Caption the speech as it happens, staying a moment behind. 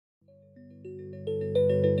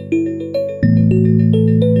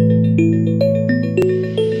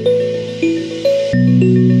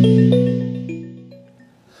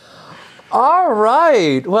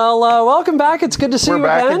Great. Well, welcome back. It's good to see you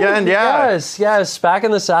back again, yeah. Yes, back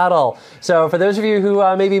in the saddle. So for those of you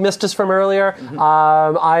who maybe missed us from earlier,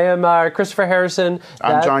 I am Christopher Harrison.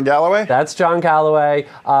 I'm John Galloway. That's John Galloway.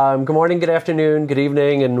 Good morning, good afternoon, good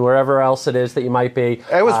evening, and wherever else it is that you might be.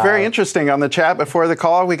 It was very interesting on the chat before the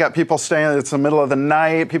call. We got people staying, it's the middle of the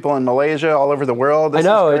night, people in Malaysia, all over the world. I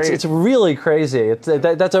know, it's really crazy.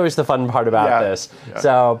 That's always the fun part about this. Yeah.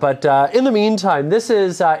 So, but in the meantime, this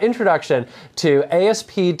is introduction to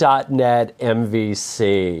ASP.NET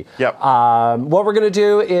MVC. Yep. What we're going to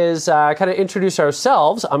do is kind of introduce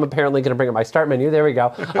ourselves. I'm apparently going to bring up my start menu. There we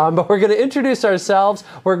go. But we're going to introduce ourselves.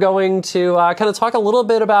 We're going to kind of talk a little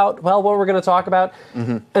bit about, well, what we're going to talk about.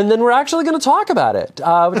 And then we're actually going to talk about it,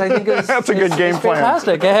 which I think is That's a good game plan.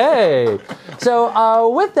 Fantastic. Hey. So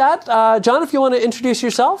with that, John, if you want to introduce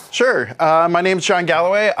yourself. Sure. My name's John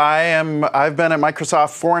Galloway. I've been at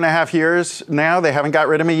Microsoft 4.5 years now. They haven't got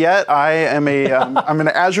rid of me yet. I am I'm an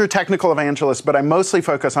Azure technical evangelist, but I mostly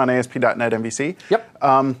focus on ASP.NET MVC.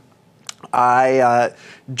 Yep. I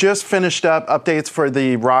just finished up updates for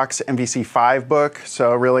the ROX MVC 5 book,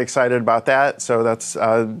 so really excited about that. So that's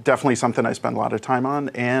definitely something I spend a lot of time on.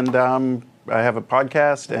 And I have a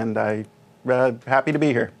podcast, and I'm happy to be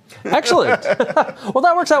here. Excellent. Well,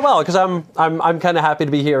 that works out well because I'm kind of happy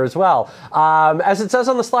to be here as well. As it says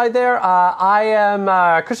on the slide there, I am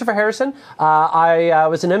Christopher Harrison. I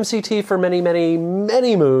was an MCT for many, many,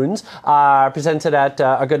 many moons. Presented at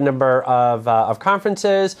a good number of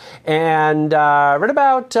conferences, and right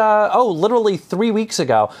about literally 3 weeks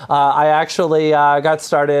ago, I actually got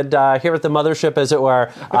started here at the mothership, as it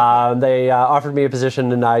were. They offered me a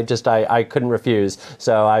position, and I couldn't refuse.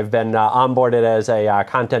 So I've been onboarded as a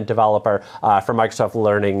content developer for Microsoft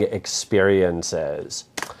Learning Experiences.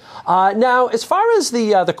 Now, as far as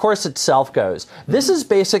the course itself goes, this is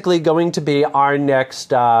basically going to be our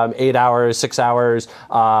next 8 hours, 6 hours.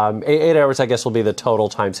 8 hours, I guess, will be the total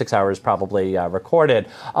time. 6 hours probably recorded.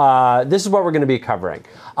 This is what we're going to be covering.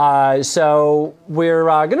 So we're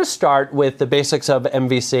going to start with the basics of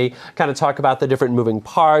MVC, kind of talk about the different moving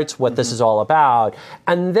parts, what this is all about.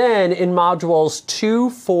 And then in modules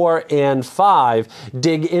 2, 4, and 5,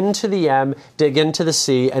 dig into the M, dig into the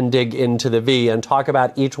C, and dig into the V, and talk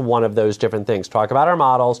about each one of those different things. Talk about our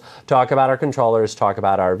models, talk about our controllers, talk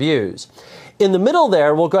about our views. In the middle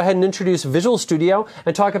there, we'll go ahead and introduce Visual Studio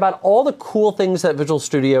and talk about all the cool things that Visual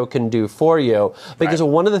Studio can do for you. Because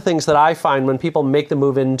one of the things that I find when people make the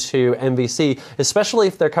move into MVC, especially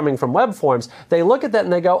if they're coming from web forms, they look at that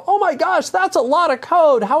and they go, oh my gosh, that's a lot of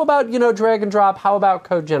code. How about, drag and drop? How about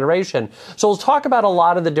code generation? So we'll talk about a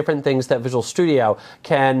lot of the different things that Visual Studio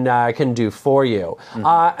can do for you.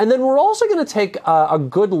 And then we're also going to take a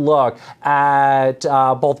good look at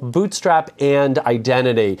both Bootstrap and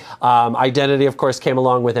Identity. Identity, of course, came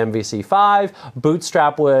along with MVC 5.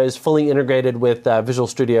 Bootstrap was fully integrated with Visual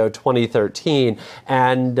Studio 2013,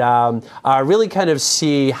 and really kind of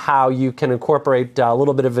see how you can incorporate a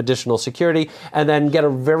little bit of additional security and then get a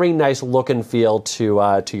very nice look and feel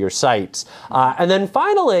to your sites. And then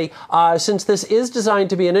finally, since this is designed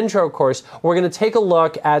to be an intro course, we're going to take a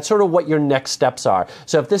look at sort of what your next steps are.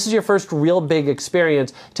 So if this is your first real big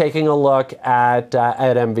experience taking a look at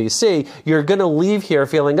MVC, you're going to leave here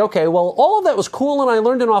feeling, okay, well, all of that was cool and I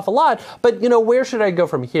learned an awful lot, but where should I go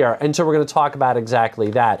from here? And so we're going to talk about exactly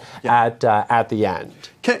that at the end.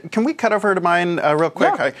 Can we cut over to mine real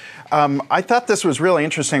quick? Yeah. I thought this was really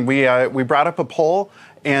interesting. We brought up a poll,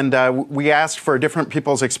 and we asked for different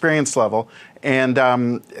people's experience level, and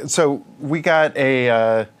so we got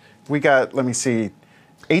let me see,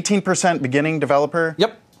 18% beginning developer.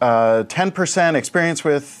 Yep. 10% experience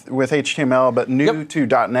with HTML, but new to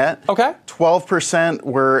 .NET. Okay. 12%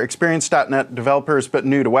 were experienced .NET developers, but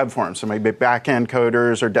new to web forms, so maybe back-end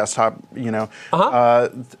coders or desktop, Then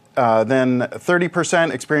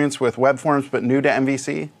 30% experience with web forms, but new to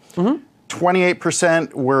MVC.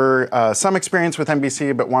 28% were some experience with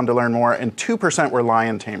MVC but wanted to learn more, and 2% were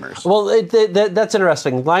lion tamers. Well, that's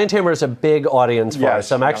interesting. Lion tamer is a big audience for us.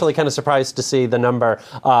 So I'm actually kind of surprised to see the number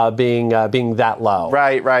being that low.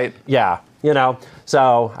 Right. Yeah.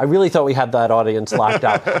 So I really thought we had that audience locked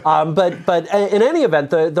up. But in any event,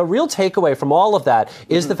 the real takeaway from all of that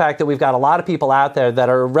is the fact that we've got a lot of people out there that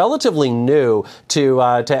are relatively new to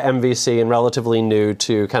MVC and relatively new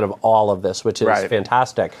to kind of all of this, which is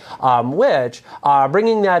fantastic. Which,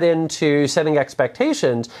 bringing that into setting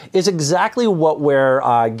expectations is exactly what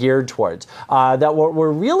we're geared towards. That what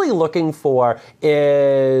we're really looking for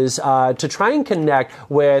is to try and connect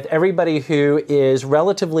with everybody who is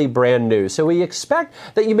relatively brand new. So we expect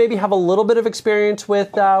that you maybe have a little bit of experience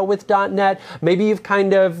with .NET. Maybe you've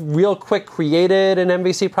kind of real quick created an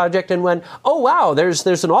MVC project and went, oh wow, there's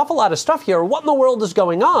an awful lot of stuff here. What in the world is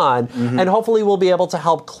going on? And hopefully we'll be able to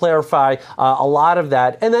help clarify a lot of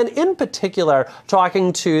that. And then in particular,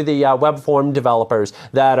 talking to the web form developers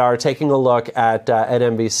that are taking a look at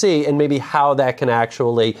MVC and maybe how that can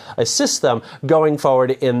actually assist them going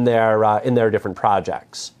forward in their different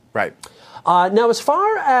projects. Right. Now, as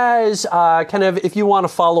far as kind of if you want to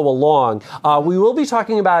follow along, we will be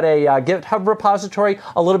talking about a GitHub repository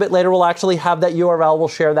a little bit later. We'll actually have that URL. We'll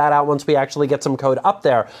share that out once we actually get some code up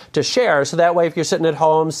there to share. So that way, if you're sitting at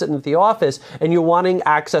home, sitting at the office, and you're wanting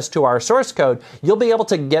access to our source code, you'll be able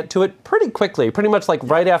to get to it pretty quickly. Pretty much like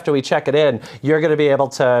right after we check it in, you're going to be able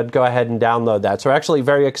to go ahead and download that. So we're actually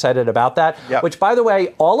very excited about that. Yep. Which, by the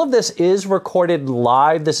way, all of this is recorded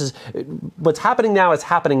live. This is what's happening now is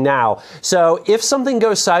happening now. So if something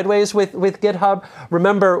goes sideways with GitHub,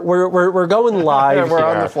 remember we're going live. We're here.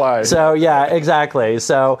 on the fly. So yeah, exactly.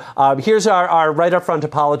 So here's our right up front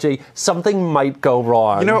apology. Something might go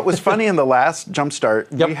wrong. You know, it was funny in the last Jumpstart.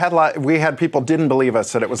 Yep. We had people didn't believe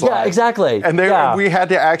us that it was live. Yeah, exactly. And we had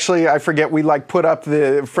to actually, I forget, we like put up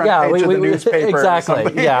the front page of the newspaper.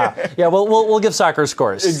 Exactly. Yeah. We'll give soccer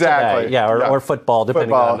scores. Exactly. Today. Yeah, or football,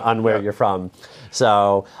 depending on where you're from.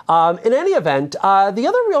 So, in any event, the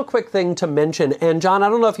other real quick thing to mention, and John, I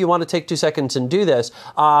don't know if you want to take 2 seconds and do this,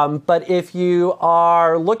 but if you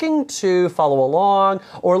are looking to follow along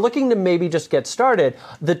or looking to maybe just get started,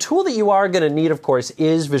 the tool that you are going to need, of course,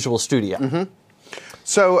 is Visual Studio.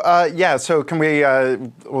 So, so can we, I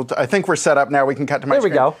think we're set up now. We can cut to my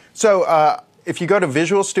screen. There we go. So, if you go to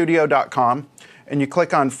visualstudio.com and you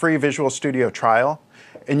click on free Visual Studio trial,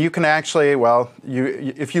 and you can actually,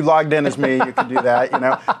 if you logged in as me, you can do that. You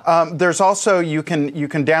know, there's also you can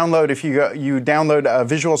download you download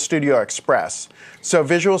Visual Studio Express. So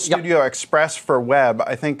Visual Studio Express for web,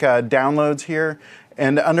 I think downloads here,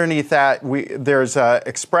 and underneath that there's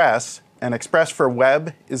Express, and Express for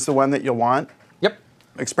web is the one that you'll want. Yep.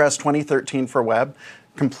 Express 2013 for web,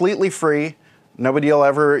 completely free. Nobody will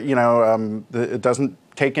ever, it doesn't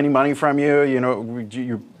take any money from you. You know,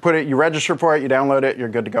 you put it, you register for it, you download it, you're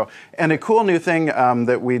good to go. And a cool new thing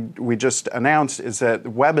that we just announced is that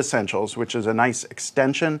Web Essentials, which is a nice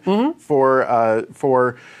extension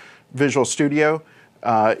for Visual Studio,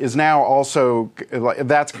 is now also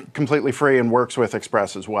that's completely free and works with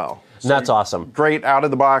Express as well. So that's awesome. Great, out of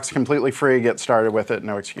the box, completely free. Get started with it,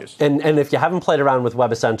 no excuse. And if you haven't played around with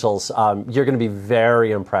Web Essentials, you're going to be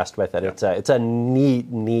very impressed with it. Yep. It's a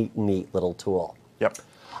neat little tool. Yep.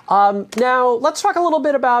 Now, let's talk a little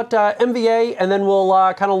bit about MVA, and then we'll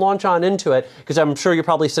kind of launch on into it, because I'm sure you're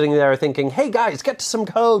probably sitting there thinking, hey guys, get to some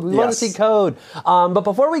code. We want to see code. But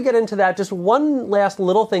before we get into that, just one last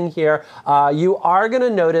little thing here. You are going to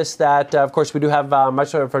notice that, of course, we do have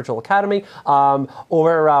Microsoft Virtual Academy,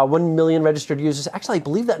 over 1 million registered users. Actually, I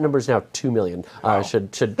believe that number is now 2 million. Wow.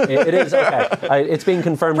 It is, okay. It's being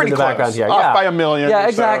confirmed Pretty in the close. background here. Off by a million. Yeah,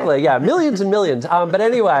 exactly. So. Yeah, millions and millions. But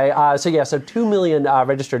anyway, so 2 million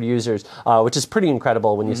registered users, which is pretty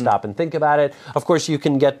incredible when you stop and think about it. Of course, you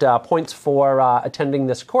can get points for attending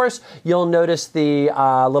this course. You'll notice the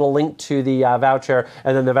little link to the voucher,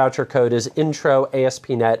 and then the voucher code is Intro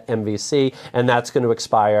ASP.NET MVC, and that's going to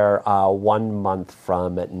expire 1 month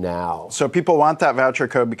from now. So people want that voucher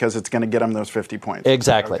code because it's going to get them those 50 points.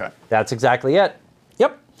 Exactly. Okay. That's exactly it.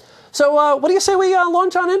 Yep. So what do you say we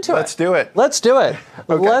launch on into it? Let's do it. Let's do it.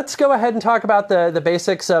 Okay. Let's go ahead and talk about the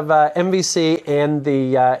basics of MVC and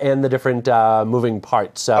the different moving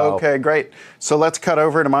parts. So. Okay, great. So let's cut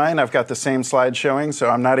over to mine. I've got the same slide showing, so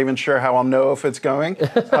I'm not even sure how I'll know if it's going.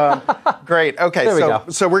 Great. Okay. There we go.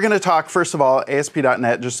 So we're going to talk first of all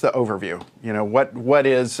ASP.NET, just the overview. You know, what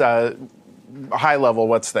is high level?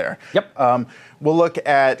 What's there? Yep. We'll look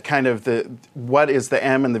at kind of what is the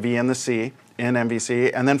M and the V and the C in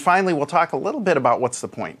MVC, and then finally we'll talk a little bit about what's the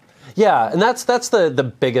point. Yeah, and that's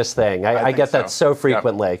the biggest thing. I get that so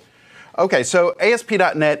frequently. Yep. Okay, so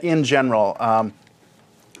ASP.NET in general,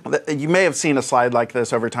 you may have seen a slide like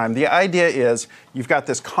this over time. The idea is you've got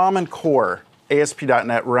this common core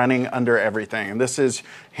ASP.NET running under everything, and this is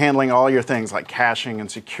handling all your things like caching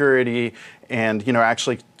and security, and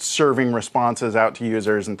actually serving responses out to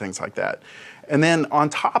users and things like that. And then on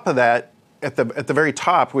top of that, at the very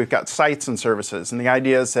top, we've got sites and services, and the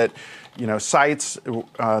idea is that sites.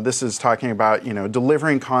 This is talking about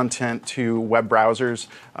delivering content to web browsers,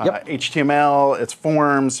 Yep. HTML, it's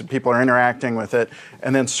forms, people are interacting with it,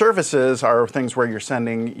 and then services are things where you're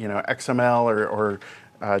sending XML or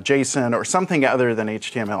JSON or something other than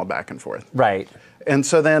HTML back and forth. Right. And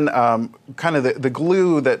so then kind of the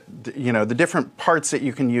glue that, the different parts that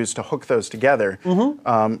you can use to hook those together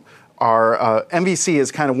are MVC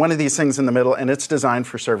is kind of one of these things in the middle, and it's designed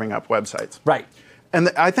for serving up websites. Right. And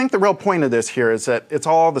I think the real point of this here is that it's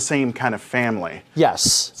all the same kind of family.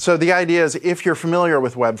 Yes. So the idea is, if you're familiar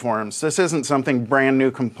with web forms, this isn't something brand new,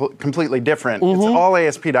 completely different. It's all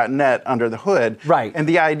ASP.NET under the hood. Right. And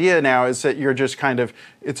the idea now is that you're just kind of,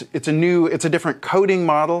 it's a different coding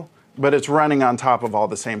model, but it's running on top of all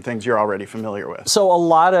the same things you're already familiar with. So a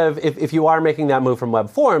lot of, if you are making that move from web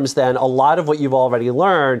forms, then a lot of what you've already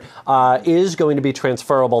learned is going to be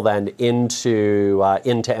transferable then into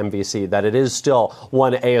MVC, that it is still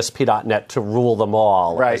one ASP.NET to rule them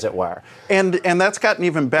all, right, as it were. And that's gotten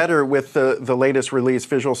even better with the latest release,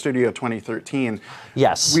 Visual Studio 2013.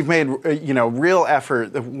 Yes. We've made real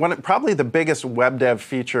effort. Probably the biggest web dev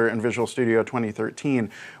feature in Visual Studio 2013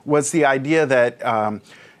 was the idea that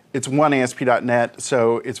it's one ASP.NET,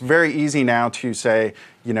 so it's very easy now to say,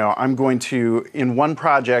 I'm going to, in one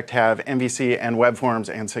project, have MVC and web forms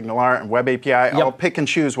and SignalR and Web API. Yep. I'll pick and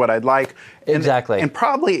choose what I'd like. Exactly. And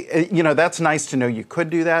probably, that's nice to know you could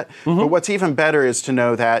do that. But what's even better is to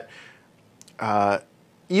know that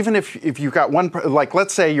even if you've got one, like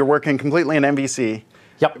let's say you're working completely in MVC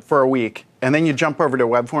for a week, and then you jump over to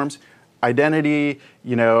web forms, identity,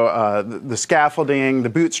 the scaffolding, the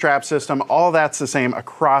bootstrap system, all that's the same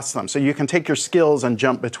across them. So you can take your skills and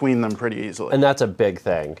jump between them pretty easily. And that's a big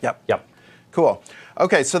thing. Yep. Cool.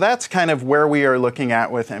 Okay, so that's kind of where we are looking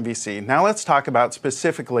at with MVC. Now let's talk about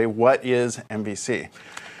specifically what is MVC.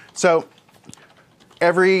 So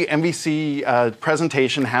every MVC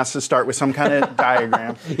presentation has to start with some kind of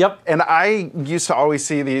diagram. Yep. And I used to always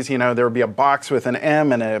see these, there would be a box with an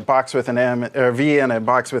M and a box with an M, or a V and a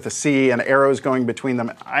box with a C and arrows going between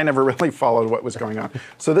them. I never really followed what was going on.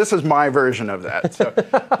 So this is my version of that. So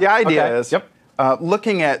the idea is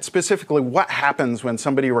looking at specifically what happens when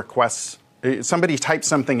somebody types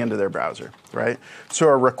something into their browser, right? So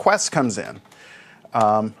a request comes in.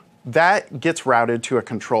 That gets routed to a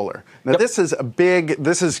controller. Now this is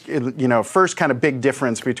first kind of big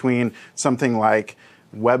difference between something like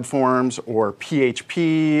web forms or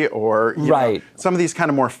PHP or some of these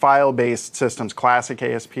kind of more file-based systems, classic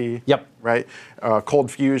ASP, right?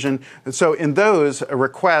 Cold Fusion. So in those, a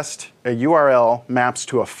request, a URL maps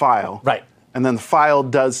to a file, right, and then the file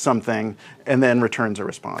does something and then returns a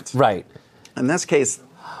response. Right. In this case,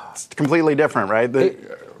 it's completely different, right?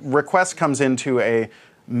 The request comes into a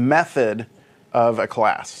method of a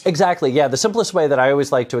class. Exactly, yeah. The simplest way that I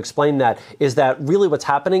always like to explain that is that really what's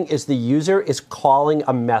happening is the user is calling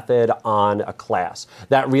a method on a class.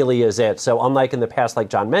 That really is it. So unlike in the past, like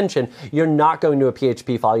John mentioned, you're not going to a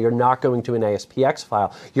PHP file, you're not going to an ASPX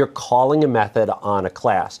file, you're calling a method on a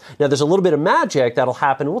class. Now there's a little bit of magic that'll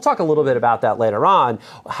happen, and we'll talk a little bit about that later on,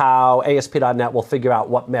 how ASP.NET will figure out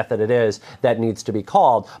what method it is that needs to be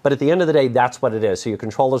called. But at the end of the day, that's what it is. So your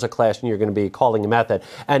controller's a class and you're going to be calling a method.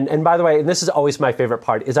 And by the way, and this is always my favorite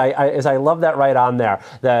part, is I love that right on there.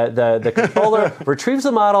 The controller retrieves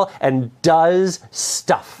the model and does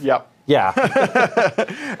stuff. Yep. Yeah.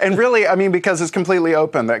 And really, I mean, because it's completely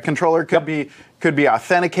open, that controller could be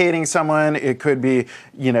authenticating someone. It could be,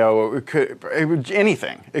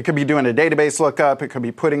 anything. It could be doing a database lookup. It could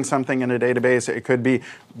be putting something in a database. It could be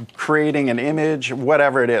creating an image.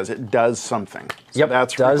 Whatever it is, it does something. So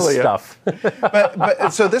that's does really stuff.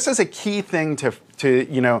 But so this is a key thing to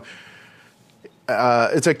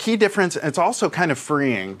it's a key difference. It's also kind of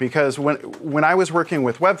freeing because when I was working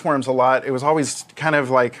with web forms a lot, it was always kind of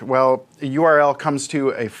like, well, a URL comes to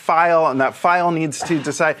a file and that file needs to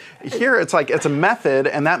decide. Here it's like it's a method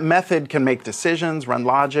and that method can make decisions, run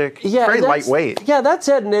logic. It's very lightweight. Yeah, that's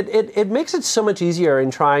it. And it makes it so much easier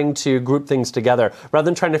in trying to group things together rather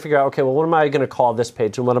than trying to figure out, okay, well, what am I going to call this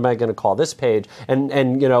page and what am I going to call this page and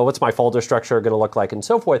what's my folder structure going to look like and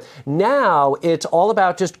so forth. Now it's all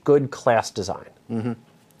about just good class design. Mm-hmm.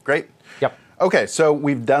 Great. Yep. Okay, so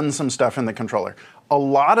we've done some stuff in the controller. A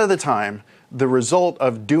lot of the time, the result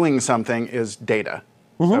of doing something is data.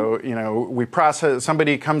 Mm-hmm. So, we process,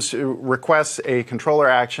 somebody requests a controller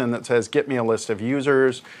action that says, get me a list of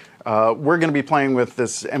users. We're going to be playing with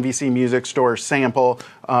this MVC Music Store sample,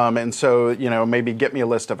 and so, maybe get me a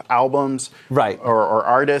list of albums or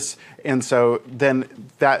artists. And so then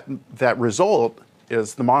that result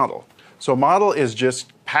is the model. So a model is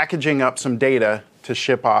just packaging up some data to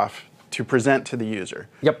ship off to present to the user.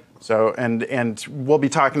 Yep. So and we'll be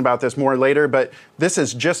talking about this more later, but this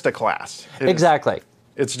is just a class. Exactly.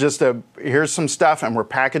 It's just here's some stuff, and we're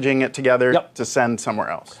packaging it together to send somewhere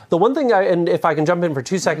else. The one thing, and if I can jump in for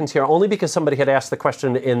 2 seconds here, only because somebody had asked the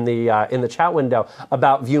question in the chat window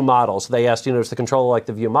about view models. They asked, is the controller like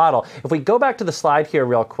the view model? If we go back to the slide here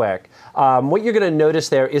real quick, what you're going to notice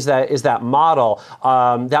there is that model.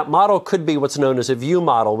 That model could be what's known as a view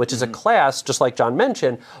model, which is a class, just like John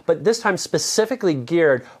mentioned, but this time specifically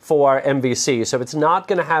geared for MVC. So it's not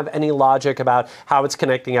going to have any logic about how it's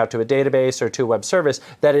connecting out to a database or to a web service.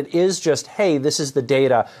 That it is just, hey, this is the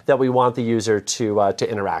data that we want the user to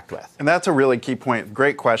interact with. And that's a really key point.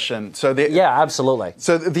 Great question. Yeah, absolutely.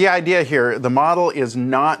 So the idea here, the model is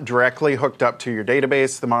not directly hooked up to your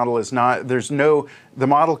database. The model is not. The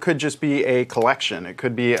model could just be a collection. It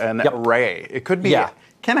could be an array. It could be.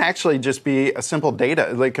 Can actually just be a simple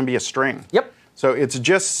data. It can be a string. Yep. So it's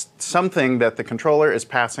just something that the controller is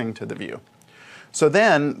passing to the view. So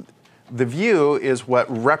then, the view is what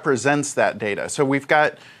represents that data. So we've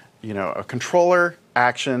got, a controller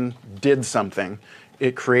action did something.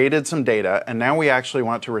 It created some data, and now we actually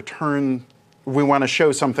want to we want to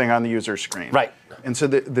show something on the user screen. Right. And so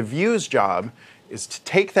the view's job is to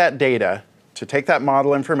take that data, to take that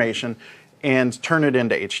model information, and turn it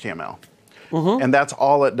into HTML. And that's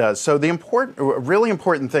all it does. So the really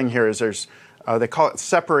important thing here is they call it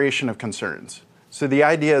separation of concerns. So the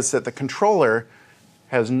idea is that the controller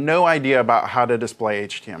has no idea about how to display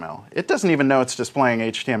HTML. It doesn't even know it's displaying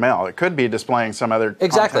HTML. It could be displaying some other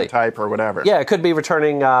content type or whatever. Yeah, it could be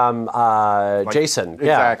returning JSON.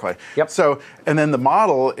 Exactly. Yep. So, and then the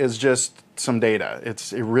model is just some data.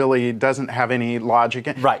 It really doesn't have any logic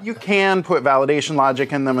in it. Right. You can put validation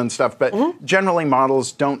logic in them and stuff, but generally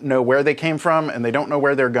models don't know where they came from and they don't know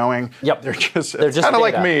where they're going. Yep. They're just kind of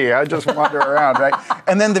like me. I just wander around, right?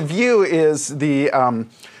 And then the view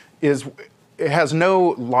it has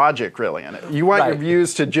no logic really in it. You want your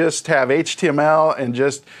views to just have HTML and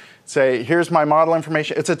just say, here's my model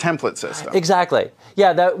information. It's a template system. Exactly.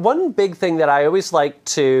 Yeah, that one big thing that I always like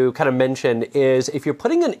to kind of mention is if you're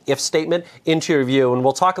putting an if statement into your view, and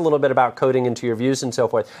we'll talk a little bit about coding into your views and so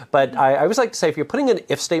forth, but I always like to say if you're putting an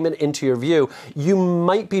if statement into your view, you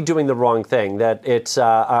might be doing the wrong thing, that it's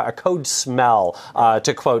a code smell,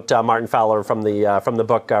 to quote Martin Fowler from the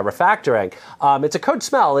book Refactoring. It's a code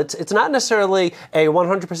smell. It's not necessarily a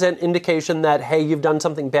 100% indication that, hey, you've done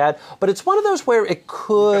something bad, but it's one of those where it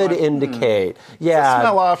could indicate. Yeah.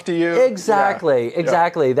 Smell off to you. Exactly.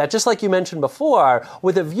 Exactly. That just like you mentioned before,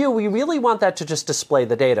 with a view, we really want that to just display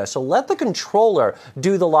the data. So let the controller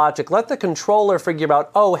do the logic. Let the controller figure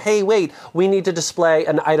out, oh, hey, wait, we need to display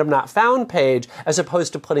an item not found page, as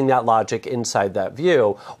opposed to putting that logic inside that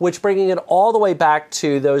view, which bringing it all the way back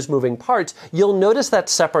to those moving parts, you'll notice that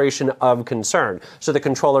separation of concern. So the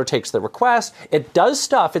controller takes the request, it does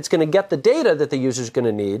stuff, it's going to get the data that the user's going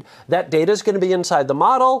to need. That data is going to be inside the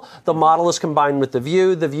model is combined with the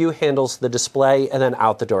view handles the display, and then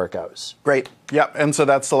out the door it goes. Great. Yep. And so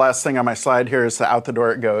that's the last thing on my slide here is the out the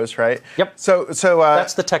door it goes, right? Yep. So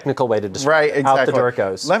that's the technical way to describe it. Exactly. Out the door it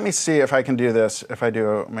goes. Let me see if I can do this. If I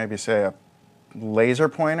do maybe say a laser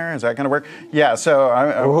pointer, is that going to work? Yeah. So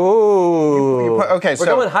okay. We're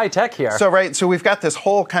going high tech here. So we've got this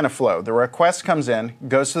whole kind of flow. The request comes in,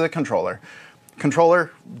 goes to the controller.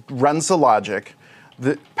 Controller runs the logic.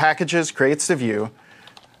 The packages creates the view.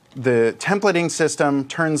 The templating system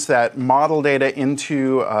turns that model data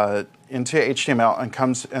into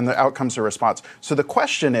HTML and the out comes a response. So the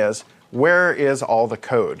question is, where is all the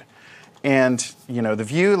code? And the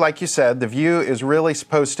view, like you said, the view is really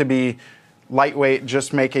supposed to be lightweight,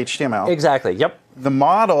 just make HTML. Exactly. Yep. The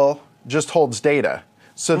model just holds data.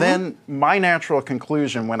 So then my natural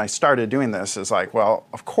conclusion when I started doing this is like, well,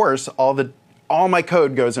 of course, all my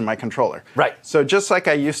code goes in my controller. Right. So just like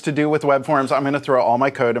I used to do with web forms, I'm going to throw all my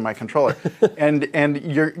code in my controller.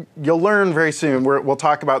 and you'll learn very soon, we'll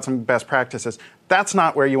talk about some best practices. That's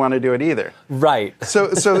not where you want to do it either. Right.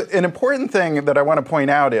 So an important thing that I want to point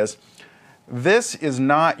out is this is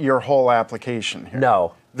not your whole application here.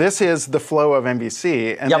 No. This is the flow of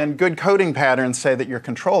MVC, and then good coding patterns say that your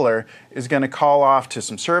controller is going to call off to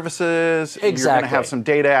some services. Exactly. You're going to have some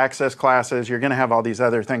data access classes. You're going to have all these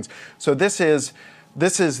other things. So this is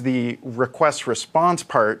the request response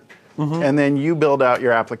part, and then you build out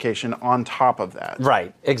your application on top of that.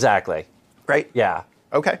 Right. Exactly. Right? Yeah.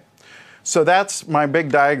 Okay. So that's my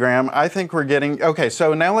big diagram. I think we're getting, okay,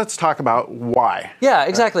 so now let's talk about why. Yeah,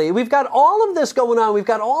 exactly. We've got all of this going on. We've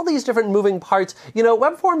got all these different moving parts.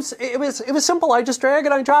 Web forms, it was simple. I just drag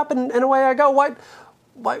and I drop and away I go.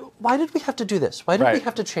 Why did we have to do this? Why did we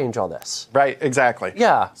have to change all this? Right, exactly.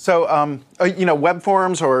 Yeah. So, web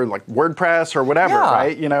forms or like WordPress or whatever,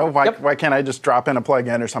 right? Why can't I just drop in a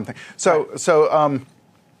plugin or something? So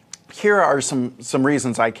here are some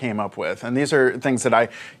reasons I came up with, and these are things that I,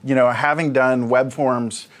 having done web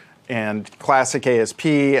forms and classic ASP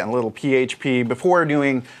and little PHP before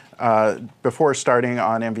starting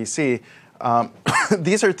on MVC.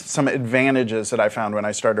 These are some advantages that I found when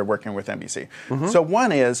I started working with MVC. So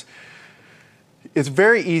one is, it's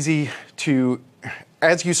very easy to,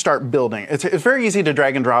 as you start building, it's very easy to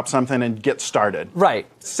drag and drop something and get started. Right.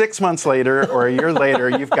 6 months later or a year later,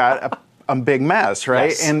 you've got a big mess, right?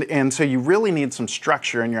 Yes. And so you really need some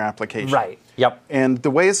structure in your application. Right. Yep. And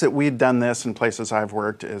the ways that we've done this in places I've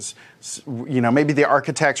worked is, maybe the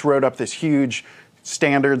architects wrote up this huge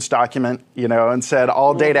standards document, and said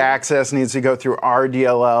all data access needs to go through our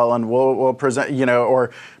DLL, and we'll present,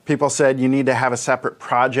 or people said you need to have a separate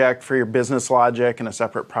project for your business logic and a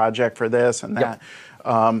separate project for this and that,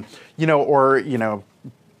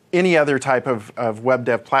 any other type of web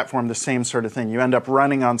dev platform, the same sort of thing. You end up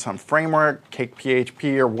running on some framework, Cake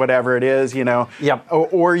PHP or whatever it is,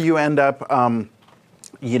 or you end up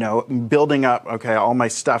building up, okay, all my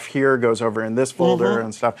stuff here goes over in this folder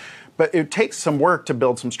and stuff. But it takes some work to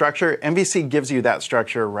build some structure. MVC gives you that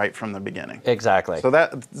structure right from the beginning. Exactly. So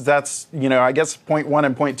that's I guess point 1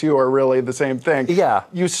 and point 2 are really the same thing. Yeah.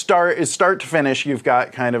 You start to finish, you've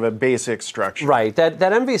got kind of a basic structure. Right. That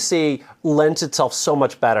MVC lends itself so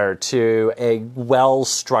much better to a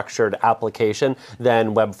well-structured application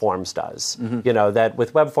than web forms does. That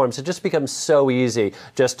with web forms, it just becomes so easy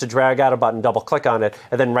just to drag out a button, double click on it,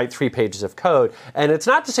 and then write 3 pages of code. And it's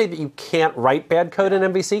not to say that you can't write bad code in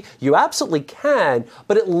MVC. You absolutely can,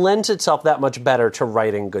 but it lends itself that much better to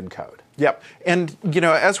writing good code. Yep. And,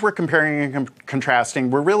 as we're comparing and contrasting,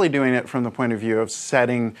 we're really doing it from the point of view of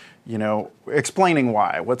setting, explaining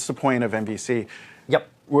why. What's the point of MVC? Yep.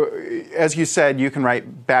 As you said, you can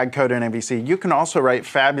write bad code in MVC. You can also write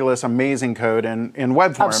fabulous, amazing code in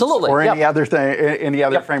web forms. Absolutely. Or any other thing, any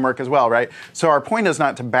other framework as well, right? So our point is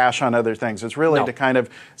not to bash on other things. It's really to kind of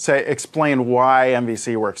explain why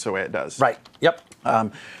MVC works the way it does. Right. Yep.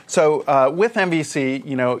 So with MVC,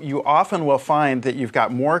 you often will find that you've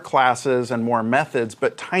got more classes and more methods,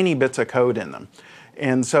 but tiny bits of code in them.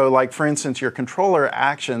 And so, like, for instance, your controller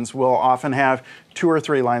actions will often have 2 or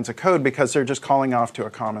 3 lines of code because they're just calling off to a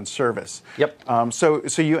common service. Yep. So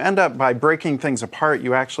you end up, by breaking things apart,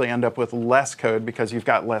 you actually end up with less code because you've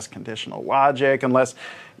got less conditional logic and less,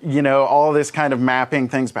 all this kind of mapping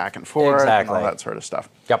things back and forth and all that sort of stuff.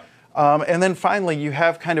 Yep. And then finally, you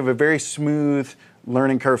have kind of a very smooth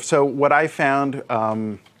learning curve. So what I found,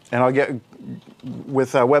 and I'll get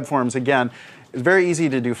with web forms again, it's very easy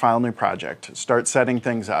to do file new project, start setting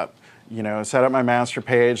things up, set up my master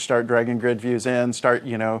page, start dragging grid views in, start,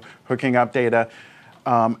 hooking up data.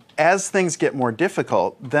 As things get more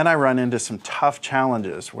difficult, then I run into some tough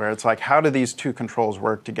challenges where it's like, how do these 2 controls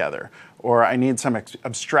work together? Or I need some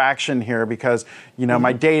abstraction here because,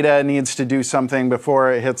 my data needs to do something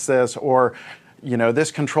before it hits this, or this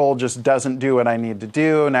control just doesn't do what I need to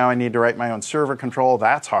do. Now I need to write my own server control.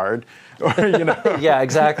 That's hard. Or, Yeah,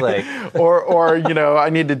 exactly. or I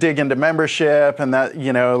need to dig into membership and that,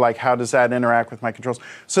 like, how does that interact with my controls?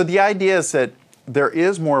 So the idea is that there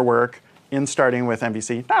is more work in starting with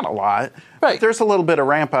MVC. Not a lot. Right. There's a little bit of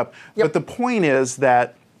ramp up. Yep. But the point is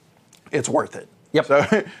that it's worth it. Yep.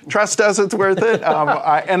 So trust us, it's worth it.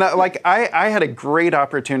 I had a great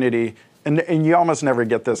opportunity, and you almost never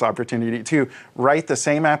get this opportunity, to write the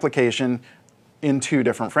same application in 2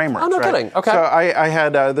 different frameworks. Oh, no right? kidding. Okay. So I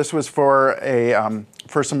had, this was for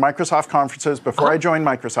for some Microsoft conferences. Before I joined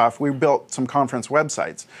Microsoft, we built some conference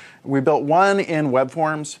websites. We built one in web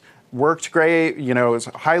forms, worked great, it was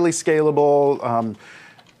highly scalable.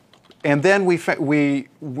 And then we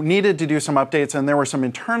needed to do some updates, and there were some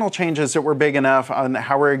internal changes that were big enough on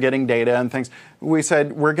how we were getting data and things. We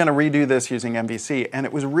said, we're going to redo this using MVC. And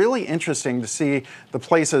it was really interesting to see the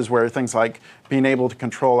places where things like being able to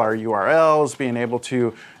control our URLs, being able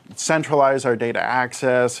to centralize our data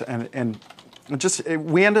access, and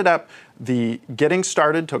we ended up, the getting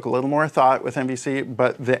started took a little more thought with MVC,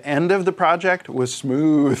 but the end of the project was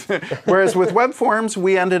smooth. Whereas with web forms,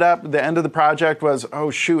 we ended up, the end of the project was, oh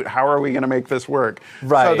shoot, how are we going to make this work?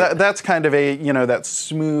 Right. So that's kind of a, that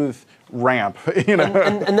smooth ramp.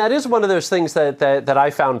 And that is one of those things that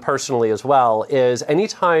I found personally as well, is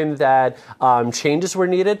anytime that changes were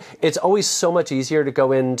needed, it's always so much easier to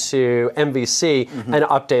go into MVC and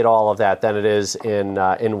update all of that than it is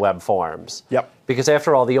in web forms. Yep. Because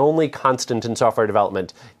after all, the only constant in software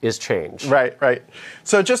development is change. Right.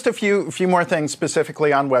 So just a few more things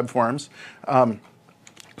specifically on web forms.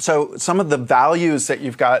 So some of the values that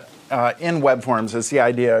you've got in web forms is the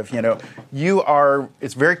idea of,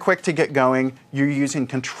 it's very quick to get going. You're using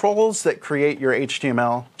controls that create your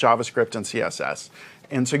HTML, JavaScript, and CSS.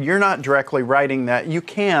 And so you're not directly writing that. You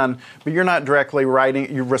can, but you're not directly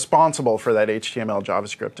writing. You're responsible for that HTML,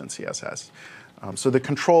 JavaScript, and CSS. So the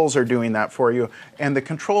controls are doing that for you. And the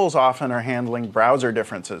controls often are handling browser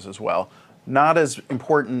differences as well. Not as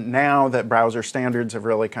important now that browser standards have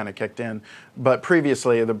really kind of kicked in, but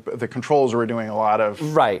previously the controls were doing a lot of,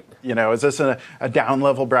 right. Is this a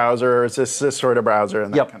down-level browser, or is this sort of browser,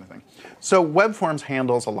 and that Yep. kind of thing. So web forms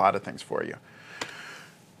handles a lot of things for you.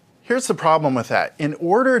 Here's the problem with that. In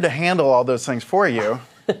order to handle all those things for you,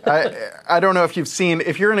 I don't know if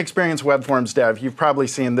if you're an experienced web forms dev, you've probably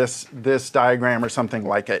seen this diagram or something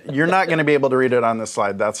like it. You're not going to be able to read it on this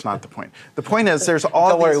slide. That's not the point. The point is there's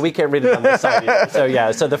all Don't worry, we can't read it on this side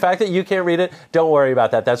either. So the fact that you can't read it, don't worry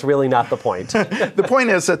about that. That's really not the point. The point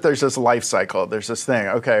is that there's this life cycle. There's this thing.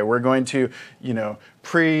 Okay, we're going to,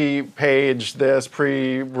 pre-page this,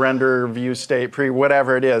 pre-render view state,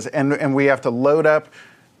 whatever it is, and we have to load up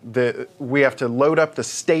the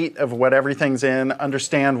state of what everything's in,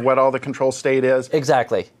 understand what all the control state is.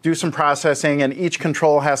 Exactly. Do some processing, and each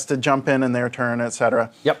control has to jump in their turn, et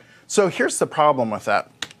cetera. Yep. So here's the problem with that.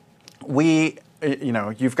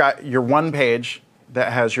 You've got your one page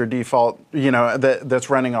that has your default, that's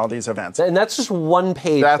running all these events. And that's just one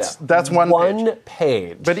page. That's one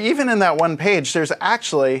page. But even in that one page, there's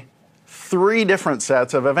actually 3 different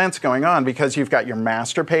sets of events going on, because you've got your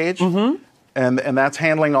master page. Mm-hmm. And that's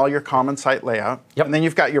handling all your common site layout. Yep. And then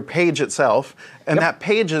you've got your page itself, and that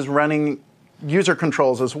page is running user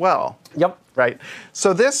controls as well. Yep. Right?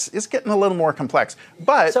 So this is getting a little more complex.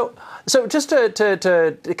 But So just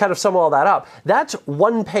to kind of sum all that up, that's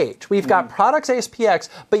one page. We've got products ASPX,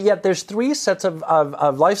 but yet there's 3 sets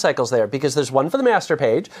of life cycles there, because there's one for the master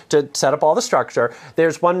page to set up all the structure,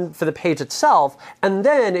 there's one for the page itself, and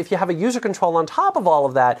then if you have a user control on top of all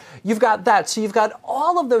of that, you've got that. So you've got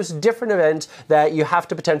all of those different events that you have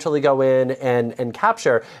to potentially go in and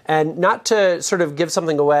capture. And not to sort of give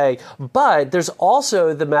something away, but there's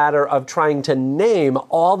also the matter of trying to name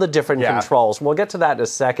all the different controls. We'll get to that in a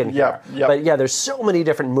second here. Yep. But yeah, there's so many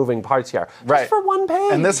different moving parts here. Right. Just for one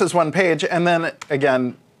page. And this is one page. And then,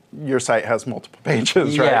 again, your site has multiple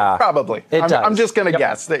pages, right? Yeah. Probably. It does. I'm just going to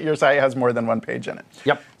guess that your site has more than one page in it.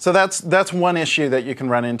 Yep. So that's one issue that you can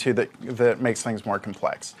run into that makes things more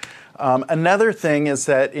complex. Another thing is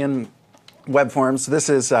that in web forms, this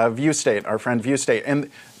is ViewState, our friend ViewState. And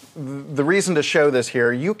the reason to show this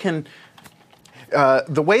here, you can...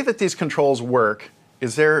 the way that these controls work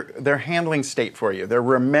is they're handling state for you. They're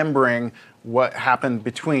remembering what happened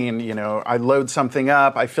between, I load something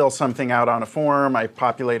up, I fill something out on a form, I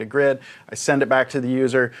populate a grid, I send it back to the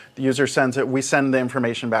user sends it, we send the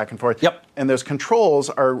information back and forth. Yep. And those controls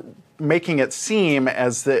are making it seem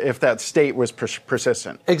as if that state was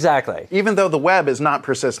persistent. Exactly. Even though the web is not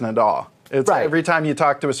persistent at all. It's right. Every time you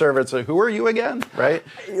talk to a server, it's like, who are you again, right?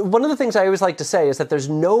 One of the things I always like to say is that there's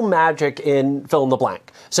no magic in fill in the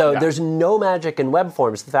blank. So there's no magic in web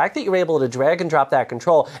forms. The fact that you're able to drag and drop that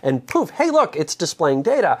control and poof, hey, look, it's displaying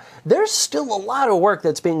data. There's still a lot of work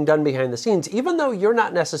that's being done behind the scenes. Even though you're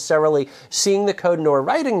not necessarily seeing the code nor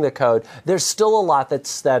writing the code, there's still a lot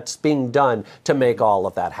that's being done to make all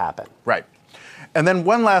of that happen. Right. And then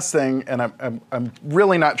one last thing, and I'm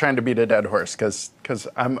really not trying to beat a dead horse because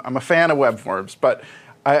I'm a fan of web forms, but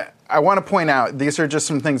I want to point out these are just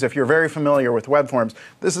some things. If you're very familiar with web forms,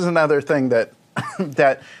 this is another thing that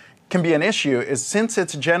that can be an issue. Is since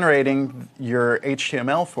it's generating your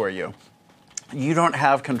HTML for you, you don't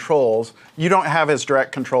have controls. You don't have as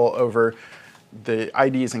direct control over the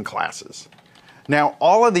IDs and classes. Now,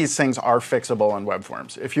 all of these things are fixable in web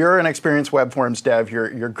forms. If you're an experienced web forms dev,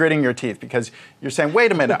 you're gritting your teeth because you're saying,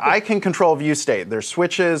 wait a minute, I can control view state. There's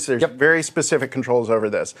switches, there's very specific controls over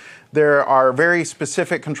this. There are very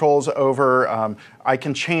specific controls over, I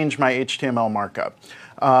can change my HTML markup.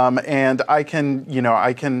 And I can,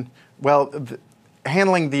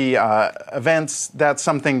 handling the events, that's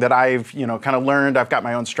something that I've, kind of learned. I've got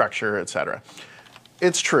my own structure, et cetera.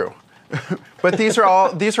 It's true. But these are all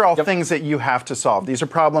things that you have to solve. These are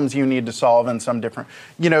problems you need to solve in some different,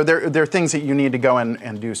 they're things that you need to go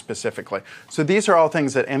and do specifically. So these are all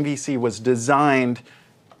things that MVC was designed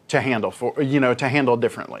to handle to handle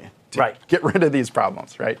differently, to get rid of these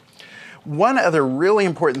problems, right? One other really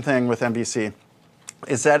important thing with MVC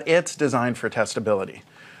is that it's designed for testability.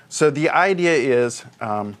 So the idea is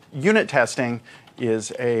unit testing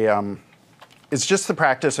is it's just the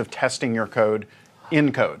practice of testing your code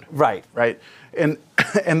in code. Right. Right. And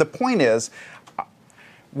the point is,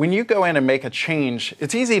 when you go in and make a change,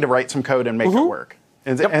 it's easy to write some code and make it work.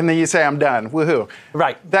 And then you say, I'm done, woohoo.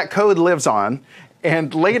 Right. That code lives on.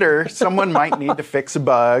 And later, someone might need to fix a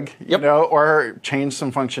bug, you know, or change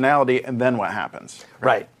some functionality, and then what happens?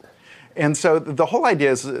 Right. And so the whole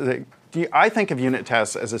idea is that I think of unit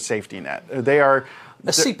tests as a safety net. They are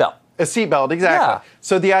a seatbelt. A seatbelt, exactly. Yeah.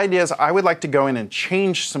 So the idea is I would like to go in and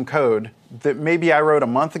change some code that maybe I wrote a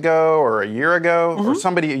month ago or a year ago, or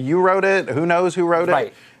somebody, you wrote it, who knows who wrote it.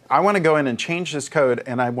 Right. I want to go in and change this code,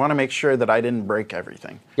 and I want to make sure that I didn't break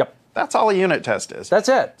everything. Yep. That's all a unit test is. That's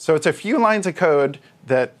it. So it's a few lines of code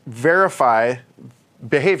that verify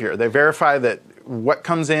behavior. They verify that what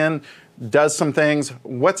comes in does some things.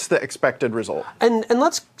 What's the expected result? And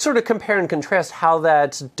let's sort of compare and contrast how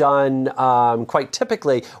that's done quite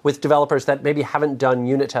typically with developers that maybe haven't done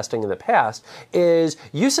unit testing in the past. Is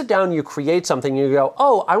you sit down, you create something, you go,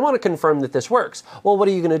 oh, I want to confirm that this works. Well, what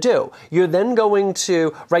are you going to do? You're then going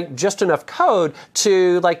to write just enough code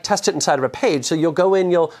to like test it inside of a page. So you'll go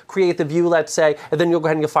in, you'll create the view, let's say, and then you'll go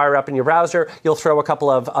ahead and you'll fire up in your browser. You'll throw a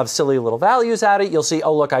couple of silly little values at it. You'll see,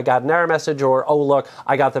 oh, look, I got an error message, or oh, look,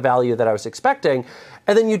 I got the value that I was expecting,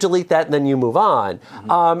 and then you delete that and then you move on.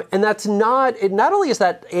 And that's not only is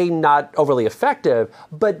that A, not overly effective,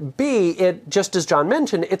 but B, it, just as John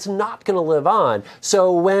mentioned, it's not going to live on.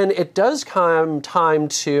 So when it does come time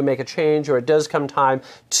to make a change, or it does come time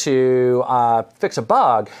to fix a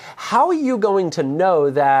bug, how are you going to know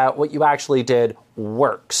that what you actually did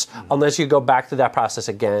works unless you go back through that process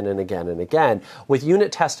again and again and again? With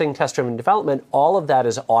unit testing, test-driven development, all of that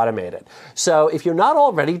is automated. So if you're not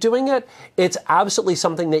already doing it, it's absolutely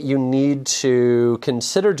something that you need to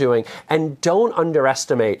consider doing, and don't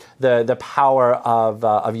underestimate the power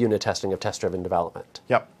of unit testing, of test-driven development.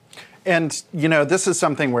 Yep. And, you know, this is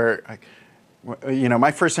something where, you know,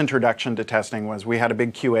 my first introduction to testing was we had a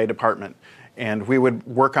big QA department. And we would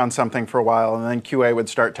work on something for a while, and then QA would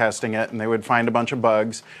start testing it, and they would find a bunch of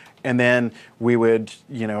bugs. And then we would,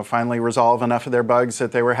 you know, finally resolve enough of their bugs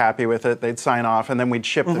that they were happy with it. They'd sign off, and then we'd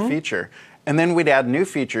ship the feature. And then we'd add new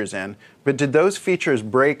features in. But did those features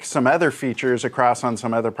break some other features across on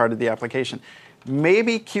some other part of the application?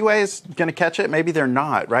 Maybe QA is going to catch it, maybe they're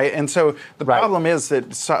not, right? And so the problem is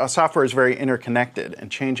that software is very interconnected,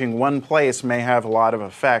 and changing one place may have a lot of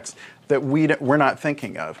effects that we're not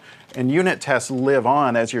thinking of. And unit tests live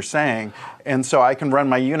on, as you're saying, and so I can run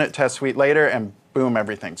my unit test suite later, and boom,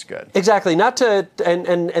 everything's good. Exactly. Not to,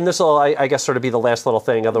 and this will, I guess, sort of be the last little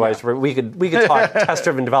thing. Otherwise, we could talk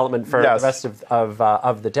test-driven development for the rest of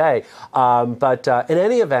the day. But in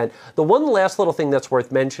any event, the one last little thing that's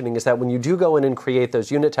worth mentioning is that when you do go in and create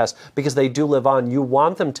those unit tests, because they do live on, you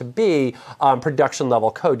want them to be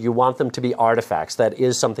production-level code. You want them to be artifacts. That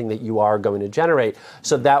is something that you are going to generate.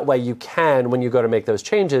 So that way you can, when you go to make those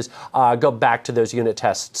changes, go back to those unit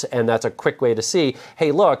tests, and that's a quick way to see,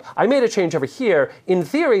 hey, look, I made a change over here. In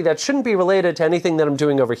theory, that shouldn't be related to anything that I'm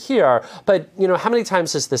doing over here, but you know, how many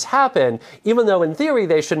times has this happened? Even though in theory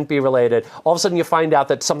they shouldn't be related, all of a sudden you find out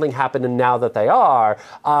that something happened, and now that they are.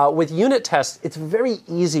 With unit tests, it's very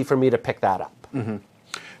easy for me to pick that up.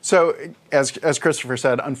 So, as Christopher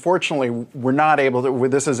said, unfortunately, we're not able to.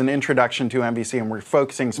 This is an introduction to MVC, and we're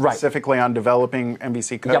focusing specifically on developing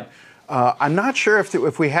MVC code. I'm not sure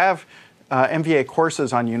if we have MVA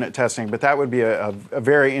courses on unit testing, but that would be a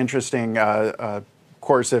very interesting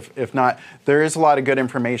course. If not, there is a lot of good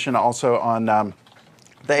information also on the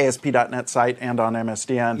ASP.NET site and on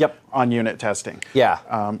MSDN on unit testing.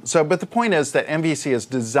 But the point is that MVC is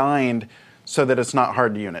designed so that it's not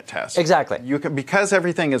hard to unit test. Exactly. You can, because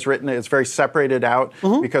everything is written, it's very separated out,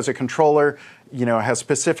 because a controller, you know, has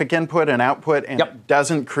specific input and output, and it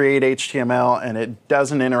doesn't create HTML, and it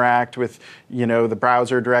doesn't interact with, you know, the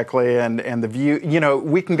browser directly and the view. You know,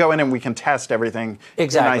 we can go in and we can test everything in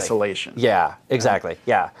isolation.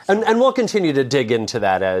 And we'll continue to dig into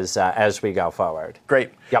that as we go forward. Great.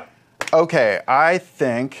 Okay, I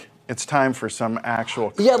think it's time for some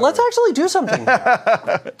actual code. Let's actually do something.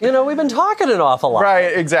 You know, we've been talking an awful lot.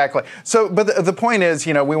 Right, exactly. So, but the point is,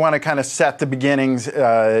 you know, we want to kind of set the beginnings.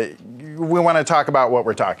 We want to talk about what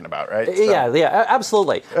we're talking about, right? So, yeah,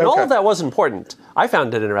 absolutely. And all of that was important. I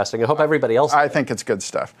found it interesting. I hope everybody else did. I think it's good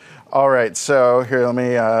stuff. All right, so here, let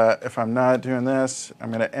me, if I'm not doing this,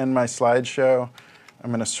 I'm going to end my slideshow. I'm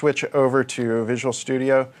going to switch over to Visual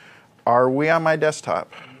Studio. Are we on my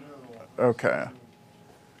desktop? Okay.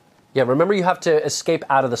 Yeah, remember you have to escape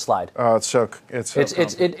out of the slide. Oh, it's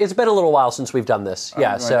been a little while since we've done this.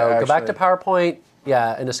 Yeah, so go back to PowerPoint,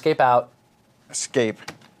 and escape out. Escape.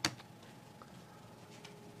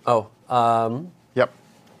 Oh, yep.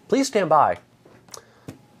 Please stand by.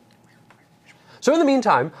 So in the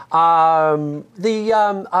meantime,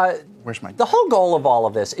 Where's my... the whole goal of all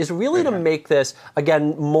of this is really to make this,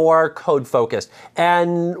 again, more code-focused.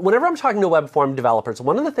 And whenever I'm talking to web form developers,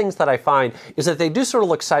 one of the things that I find is that they do sort of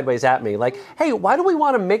look sideways at me, like, hey, why do we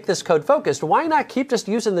want to make this code-focused? Why not keep just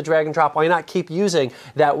using the drag and drop? Why not keep using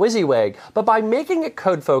that WYSIWYG? But by making it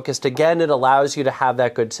code-focused, again, it allows you to have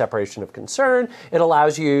that good separation of concern. It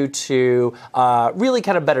allows you to really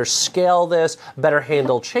kind of better scale this, better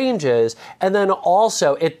handle changes, and then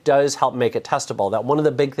also it does help make it testable. That one of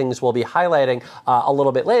the big things we'll be highlighting a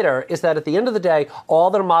little bit later is that at the end of the day, all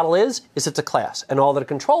that a model is it's a class, and all that a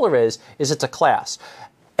controller is it's a class.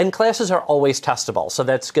 And classes are always testable, so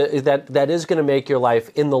that is going to make your life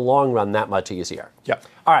in the long run that much easier. Yep.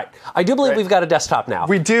 All right. I do believe we've got a desktop now.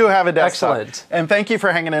 We do have a desktop. Excellent. And thank you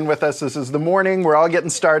for hanging in with us. This is the morning. We're all getting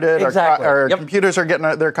started. Exactly. Our computers are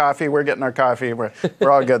getting their coffee. We're getting our coffee. We're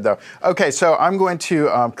all good, though. Okay, so I'm going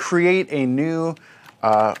to create a new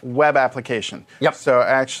web application. Yep. So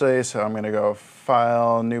I'm going to go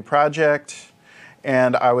File, New Project.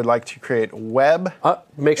 And I would like to create web.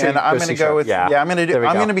 Make sure and I'm going to go with I'm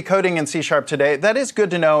going to be coding in C# today. That is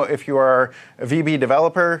good to know if you are a VB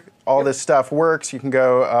developer. All this stuff works. You can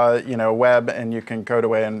go web, and you can code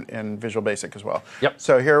away in Visual Basic as well. Yep.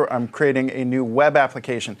 So here I'm creating a new web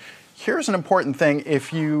application. Here's an important thing.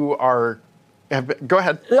 If you are go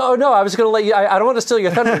ahead. No, I was going to let you. I don't want to steal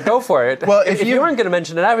your thunder. Go for it. Well, if you weren't going to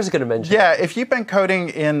mention it, I was going to mention it. Yeah, if you've been coding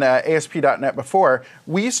in ASP.NET before,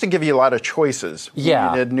 we used to give you a lot of choices when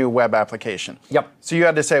you did new web application. Yep. So you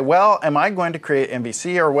had to say, well, am I going to create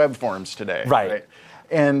MVC or web forms today? Right.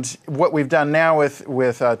 And what we've done now with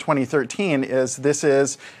 2013 is this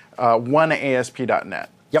is one ASP.NET.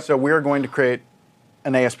 Yep. So we're going to create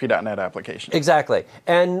an ASP.NET application. Exactly.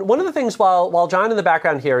 And one of the things, while John in the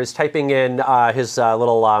background here is typing in his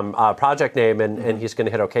little project name, and he's going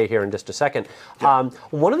to hit OK here in just a second,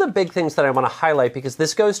 one of the big things that I want to highlight, because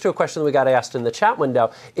this goes to a question that we got asked in the chat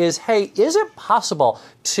window, is, hey, is it possible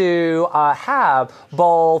to have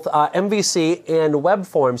both MVC and web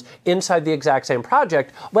forms inside the exact same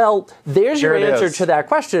project? Well, there's your answer to that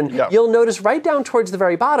question. Yep. You'll notice right down towards the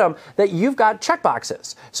very bottom that you've got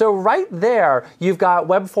checkboxes. So right there, you've got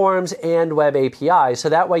web forms and web API, so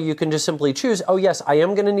that way you can just simply choose, oh yes, I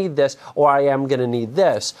am going to need this, or I am going to need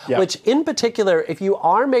this, which in particular, if you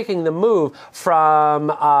are making the move from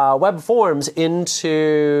web forms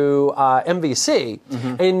into MVC,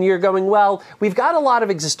 and you're going, well, we've got a lot of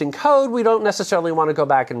existing code, we don't necessarily want to go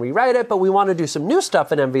back and rewrite it, but we want to do some new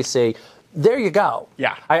stuff in MVC, there you go.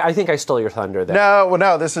 Yeah. I think I stole your thunder there.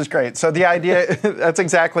 No, this is great. So the idea, that's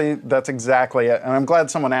exactly it. And I'm glad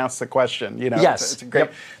someone asked the question. Yes. It's great.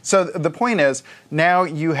 Yep. So the point is, now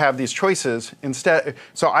you have these choices instead.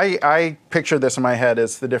 So I picture this in my head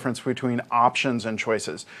as the difference between options and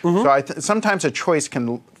choices. So sometimes a choice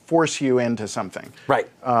can force you into something. Right.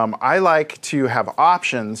 I like to have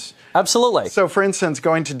options. Absolutely. So for instance,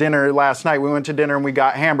 going to dinner last night, we went to dinner and we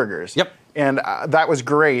got hamburgers. Yep. And that was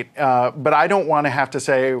great, but I don't want to have to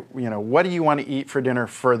say, what do you want to eat for dinner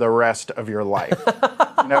for the rest of your life?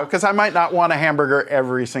 Because I might not want a hamburger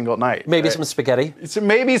every single night. Maybe some spaghetti. So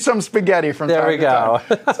maybe some spaghetti from time to time.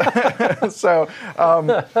 There we go. So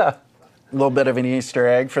a little bit of an Easter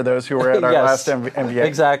egg for those who were at our last MVA.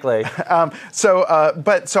 Exactly. So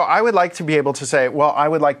I would like to be able to say, well, I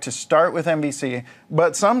would like to start with MVC,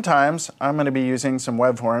 but sometimes I'm going to be using some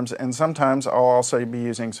web forms, and sometimes I'll also be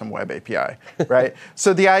using some web API, right?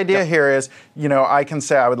 So the idea here is, I can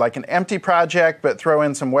say I would like an empty project, but throw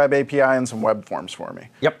in some web API and some web forms for me.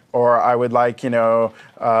 Yep. Or I would like,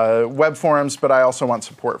 web forms, but I also want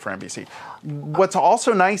support for MVC. What's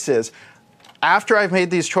also nice is, after I've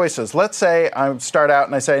made these choices, let's say I start out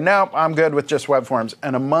and I say, no, I'm good with just web forms.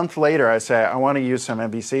 And a month later, I say, I want to use some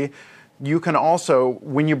MVC. You can also,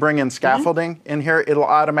 when you bring in scaffolding in here, it'll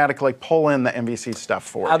automatically pull in the MVC stuff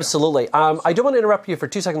for you. Absolutely. I do want to interrupt you for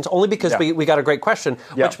 2 seconds, only because we got a great question,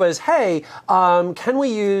 which was, hey, can we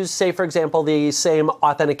use, say, for example, the same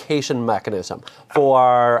authentication mechanism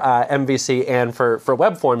for MVC and for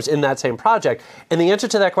web forms in that same project? And the answer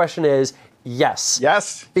to that question is yes.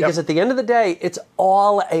 Yes. Because at the end of the day, it's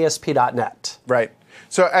all ASP.NET. Right.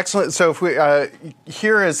 So excellent. So if we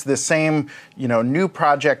here is the same new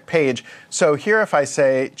project page. So here, if I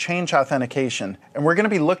say change authentication, and we're going to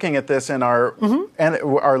be looking at this in our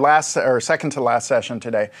second to last session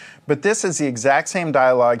today. But this is the exact same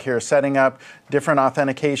dialogue here, setting up different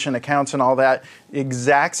authentication accounts and all that.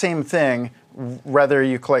 Exact same thing, whether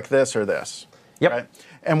you click this or this. Yep. Right?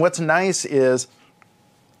 And what's nice is,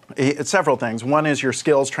 it's several things. One is your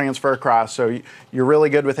skills transfer across. So you're really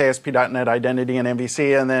good with ASP.NET Identity and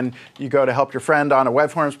MVC, and then you go to help your friend on a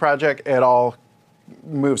web forms project, it all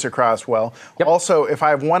moves across well. Yep. Also, if I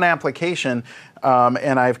have one application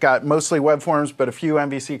and I've got mostly web forms but a few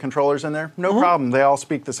MVC controllers in there, no problem. They all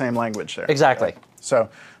speak the same language there. Exactly.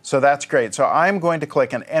 So that's great. So I'm going to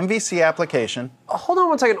click an MVC application. Hold on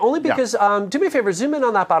one second, only because, do me a favor, zoom in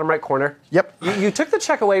on that bottom right corner. Yep. You took the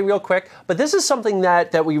check away real quick, but this is something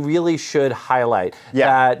that we really should highlight.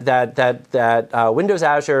 Yeah. That Windows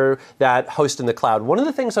Azure, that host in the cloud. One of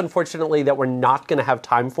the things, unfortunately, that we're not going to have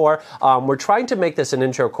time for, we're trying to make this an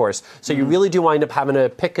intro course, so you really do wind up having to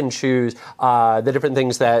pick and choose the different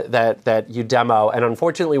things that you demo, and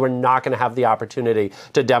unfortunately, we're not going to have the opportunity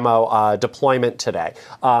to demo deployment today.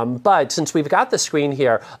 But since we've got the screen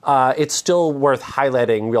here, it's still worth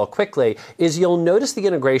highlighting real quickly, is you'll notice the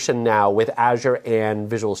integration now with Azure and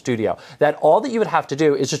Visual Studio. That all that you would have to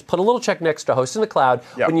do is just put a little check next to host in the cloud.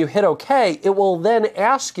 Yep. When you hit OK, it will then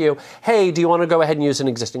ask you, hey, do you want to go ahead and use an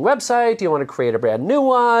existing website? Do you want to create a brand new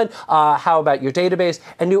one? How about your database?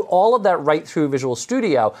 And do all of that right through Visual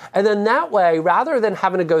Studio. And then that way, rather than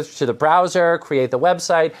having to go to the browser, create the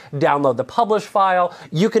website, download the publish file,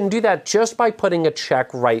 you can do that just by putting a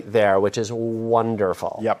check right there, which is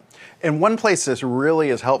wonderful. Yep. And one place this really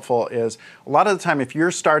is helpful is a lot of the time if you're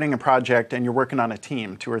starting a project and you're working on a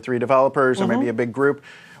team, 2 or 3 developers or maybe a big group,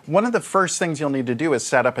 one of the first things you'll need to do is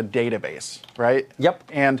set up a database, right? Yep.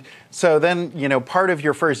 And so then, part of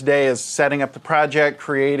your first day is setting up the project,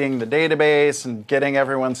 creating the database, and getting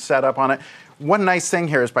everyone set up on it. One nice thing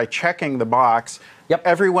here is by checking the box,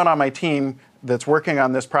 everyone on my team that's working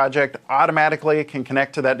on this project automatically can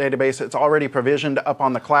connect to that database. It's already provisioned up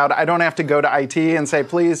on the cloud. I don't have to go to IT and say,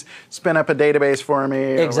 please spin up a database for me.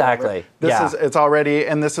 Exactly. It's already,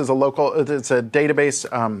 and this is it's a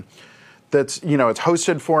database that's, it's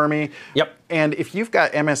hosted for me. Yep. And if you've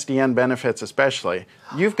got MSDN benefits especially,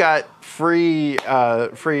 you've got free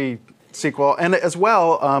SQL. And as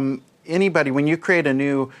well, anybody, when you create a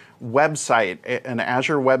new website, an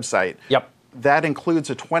Azure website, that includes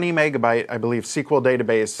a 20 megabyte, I believe, SQL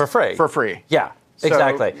database for free. Yeah. So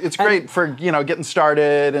exactly. It's great for getting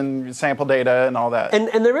started and sample data and all that.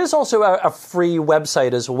 And there is also a free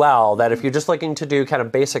website as well that if you're just looking to do kind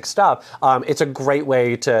of basic stuff, it's a great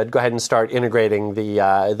way to go ahead and start integrating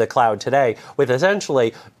the cloud today with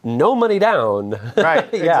essentially no money down.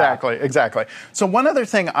 Right. Exactly. So one other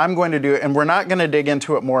thing I'm going to do, and we're not going to dig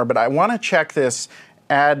into it more, but I want to check this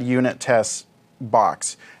add unit tests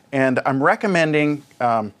box. And I'm recommending,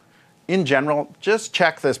 in general, just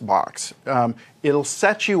check this box. It'll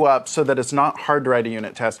set you up so that it's not hard to write a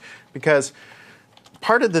unit test. Because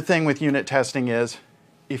part of the thing with unit testing is,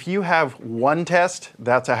 if you have one test,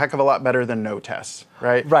 that's a heck of a lot better than no tests,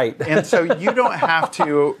 right? Right. And so you don't have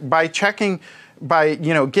to, by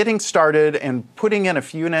getting started and putting in a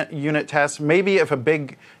few unit tests, maybe if a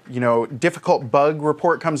big, difficult bug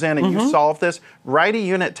report comes in and you solve this, write a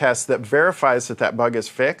unit test that verifies that bug is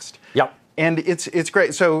fixed. Yep. And it's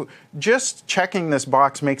great. So just checking this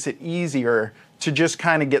box makes it easier to just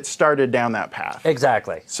kind of get started down that path.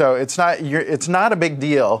 Exactly. So it's not a big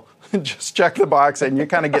deal. Just check the box and you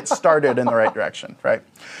kind of get started in the right direction, right?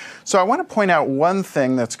 So I want to point out one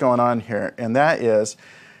thing that's going on here, and that is,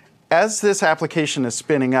 as this application is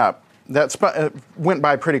spinning up, that went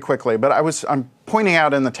by pretty quickly, but I'm pointing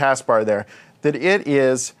out in the taskbar there that it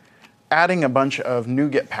is adding a bunch of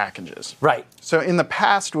NuGet packages. Right. So in the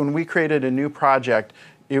past, when we created a new project,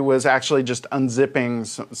 it was actually just unzipping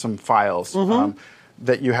some files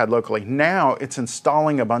that you had locally. Now it's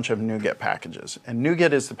installing a bunch of NuGet packages. And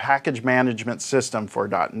NuGet is the package management system for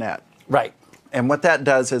 .NET. Right. And what that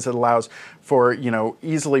does is it allows for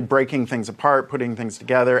easily breaking things apart, putting things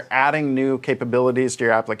together, adding new capabilities to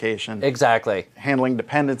your application. Exactly. Handling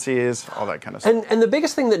dependencies, all that kind of stuff. And the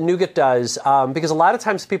biggest thing that NuGet does, because a lot of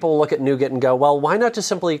times people will look at NuGet and go, well, why not just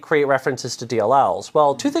simply create references to DLLs?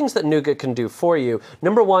 Well, 2 things that NuGet can do for you.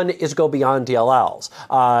 Number 1 is go beyond DLLs,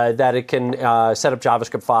 that it can set up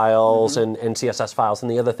JavaScript files and CSS files and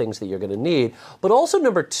the other things that you're going to need. But also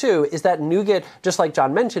number 2 is that NuGet, just like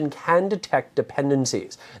John mentioned, can detect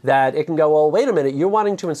dependencies. That it can go, well, wait a minute, you're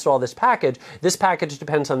wanting to install this package. This package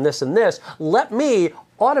depends on this and this. Let me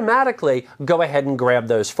automatically go ahead and grab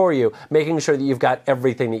those for you, making sure that you've got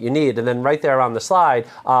everything that you need. And then right there on the slide,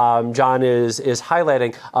 John is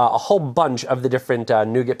highlighting a whole bunch of the different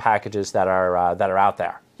NuGet packages that are out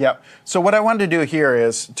there. Yep. So what I wanted to do here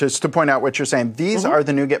is just to point out what you're saying. These are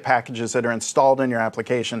the NuGet packages that are installed in your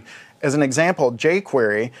application. As an example,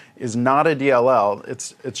 jQuery is not a DLL.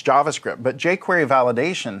 It's JavaScript. But jQuery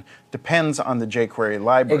validation depends on the jQuery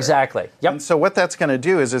library. Exactly. Yep. And so what that's going to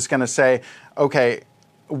do is it's going to say, okay,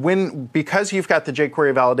 because you've got the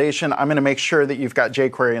jQuery validation, I'm going to make sure that you've got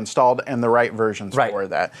jQuery installed and the right versions for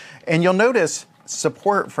that. And you'll notice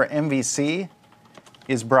support for MVC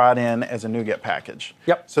is brought in as a NuGet package.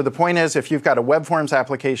 Yep. So the point is, if you've got a web forms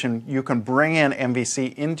application, you can bring in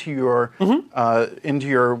MVC into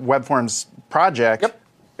your web forms project, Yep.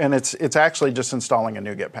 and it's actually just installing a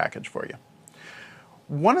NuGet package for you.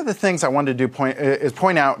 One of the things I wanted to do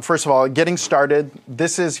point out, first of all, getting started.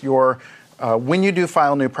 This is your when you do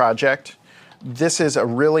file new project. This is a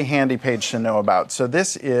really handy page to know about. So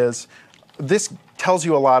this tells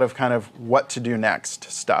you a lot of kind of what to do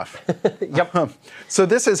next stuff. Yep. So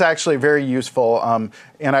this is actually very useful,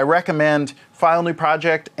 and I recommend file new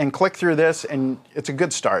project and click through this, and it's a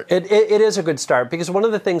good start. It is a good start, because one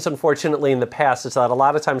of the things, unfortunately, in the past is that a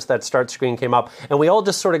lot of times that start screen came up, and we all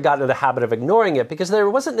just sort of got into the habit of ignoring it because there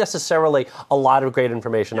wasn't necessarily a lot of great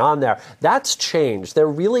information on there. That's changed. There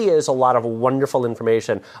really is a lot of wonderful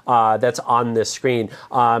information that's on this screen.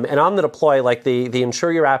 And on the deploy, like the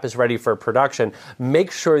ensure your app is ready for production,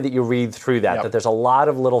 make sure that you read through that, Yep. that there's a lot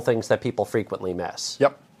of little things that people frequently miss.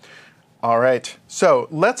 Yep. All right. So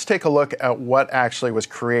let's take a look at what actually was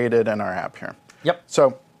created in our app here. Yep.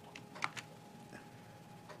 So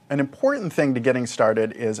an important thing to getting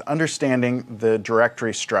started is understanding the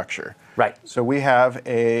directory structure. Right. So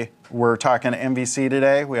we're talking MVC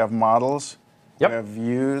today. We have models, Yep. we have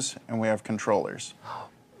views, and we have controllers.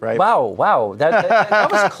 Right? Wow.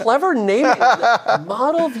 That was clever naming.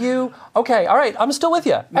 Model view. Okay, all right, I'm still with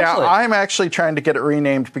you. Now, Excellent. I'm actually trying to get it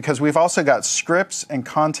renamed because we've also got scripts and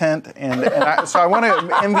content, so I want to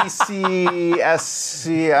MVC, SC,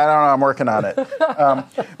 I don't know, I'm working on it.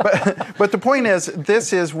 But the point is,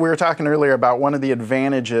 we were talking earlier about one of the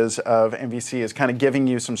advantages of MVC is kind of giving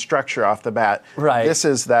you some structure off the bat. Right. This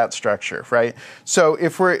is that structure, right? So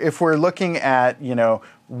if we're looking at,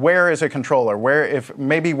 where is a controller? If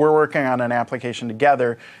maybe we're working on an application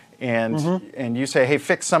together, and you say, hey,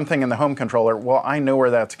 fix something in the home controller, well, I know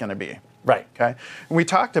where that's going to be. Right. Okay. And we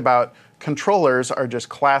talked about controllers are just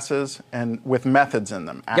classes and with methods in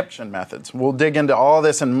them, action methods. We'll dig into all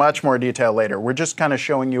this in much more detail later. We're just kind of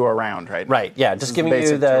showing you around right now. Right, yeah, just giving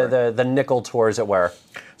you the nickel tour, as it were.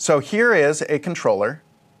 So here is a controller,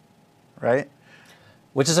 right?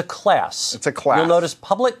 Which is a class. It's a class. You'll notice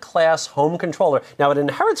public class home controller. Now, it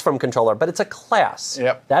inherits from controller, but it's a class.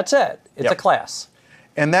 Yep. That's it. It's a class.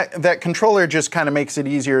 And that controller just kind of makes it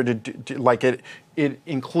easier to like it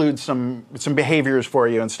includes some behaviors for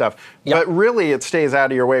you and stuff. Yep. But really it stays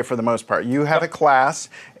out of your way for the most part. You have a class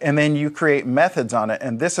and then you create methods on it,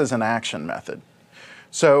 and this is an action method.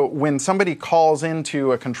 So when somebody calls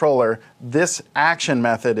into a controller, this action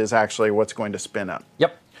method is actually what's going to spin up.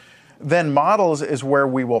 Yep. Then models is where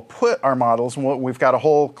we will put our models. We've got a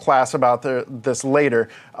whole class about this later.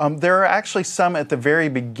 There are actually some at the very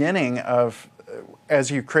beginning of as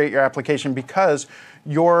you create your application, because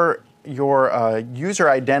your user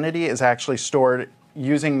identity is actually stored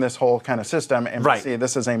using this whole kind of system. And right. see,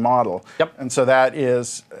 this is a model. Yep. And so that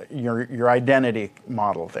is your identity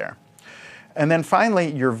model there. And then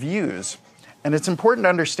finally, your views. And it's important to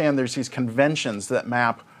understand there's these conventions that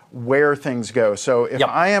map where things go. So if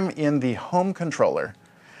I am in the home controller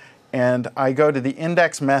and I go to the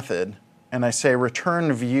index method and I say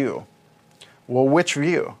return view, well, which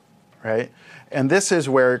view, right? And this is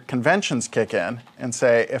where conventions kick in and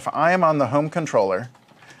say, if I am on the home controller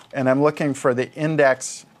and I'm looking for the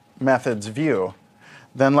index method's view,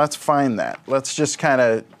 then let's find that. Let's just kind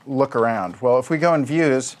of look around. Well, if we go in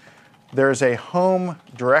views, there's a home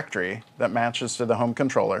directory that matches to the home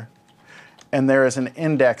controller, and there is an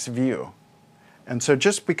index view. And so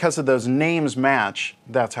just because of those names match,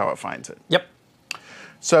 that's how it finds it. Yep.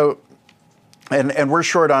 So, and we're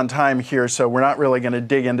short on time here, so we're not really going to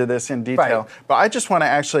dig into this in detail. Right. But I just want to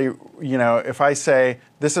actually, if I say,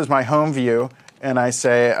 this is my home view, and I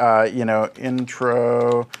say,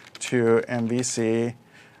 intro to MVC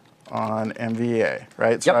on MVA,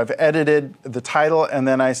 right? So I've edited the title, and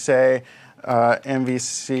then I say,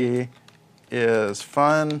 MVC is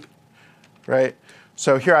fun, right?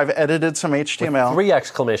 So here I've edited some HTML. With 3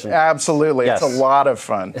 exclamations. Absolutely, Yes. It's a lot of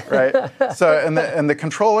fun, right? So and the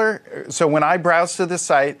controller. So when I browse to this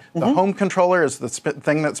site, the home controller is the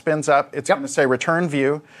thing that spins up. It's going to say return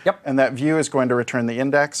view, and that view is going to return the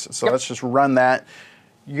index. So let's just run that.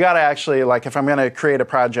 You got to actually, like, if I'm going to create a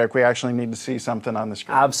project, we actually need to see something on the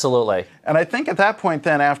screen. Absolutely. And I think at that point,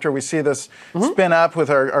 then, after we see this spin up with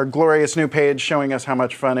our glorious new page showing us how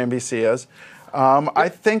much fun MVC is. I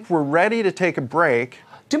think we're ready to take a break.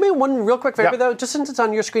 Do me one real quick favor, though, just since it's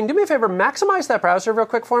on your screen. Do me a favor, maximize that browser real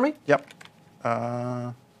quick for me. Yep.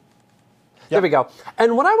 There we go.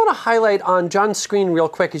 And what I want to highlight on John's screen real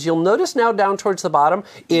quick is you'll notice now down towards the bottom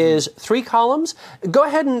is 3 columns. Go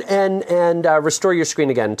ahead and restore your screen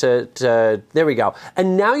again to there we go.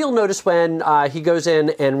 And now you'll notice when he goes in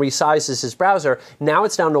and resizes his browser, now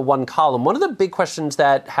it's down to 1 column. One of the big questions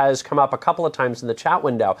that has come up a couple of times in the chat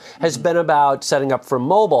window has been about setting up for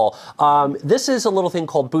mobile. This is a little thing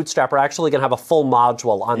called Bootstrap. We're actually going to have a full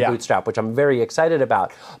module on Bootstrap, which I'm very excited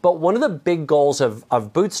about. But one of the big goals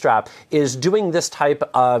of Bootstrap is doing this type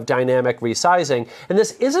of dynamic resizing. And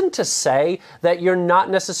this isn't to say that you're not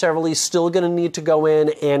necessarily still going to need to go in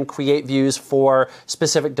and create views for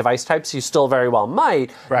specific device types. You still very well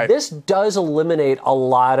might. Right. This does eliminate a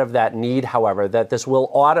lot of that need, however, that this will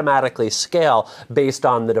automatically scale based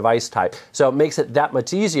on the device type. So it makes it that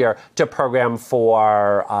much easier to program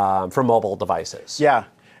for mobile devices. Yeah.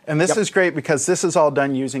 And this is great because this is all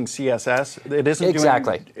done using CSS. It isn't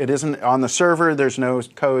it isn't on the server. There's no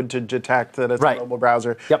code to detect that it's a mobile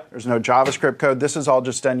browser. There's no JavaScript code. This is all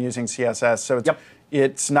just done using CSS. So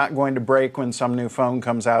it's not going to break when some new phone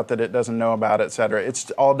comes out that it doesn't know about, et cetera. It's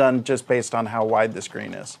all done just based on how wide the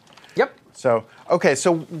screen is. So, okay,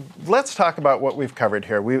 so let's talk about what we've covered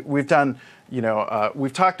here. We've done,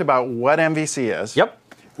 we've talked about what MVC is.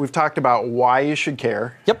 We've talked about why you should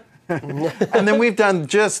care. And then we've done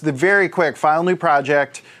just the very quick file new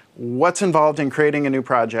project, what's involved in creating a new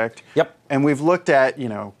project. And we've looked at,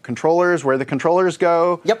 controllers, where the controllers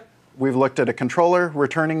go. We've looked at a controller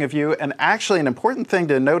returning a view. And actually an important thing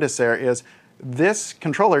to notice there is this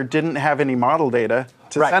controller didn't have any model data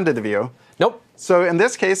to send to the view. So in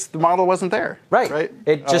this case, the model wasn't there.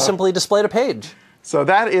 It just simply displayed a page. So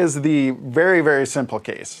that is the very, very simple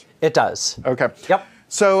case. It does. Okay.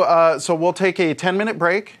 So we'll take a 10-minute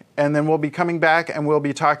break, and then we'll be coming back, and we'll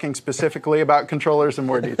be talking specifically about controllers in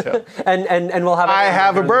more detail. and we'll have. I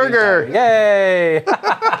have a burger. Yay!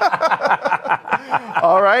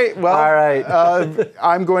 All right. Well,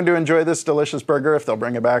 I'm going to enjoy this delicious burger if they'll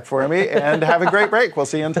bring it back for me, and have a great break. We'll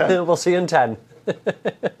see you in 10. We'll see you in 10.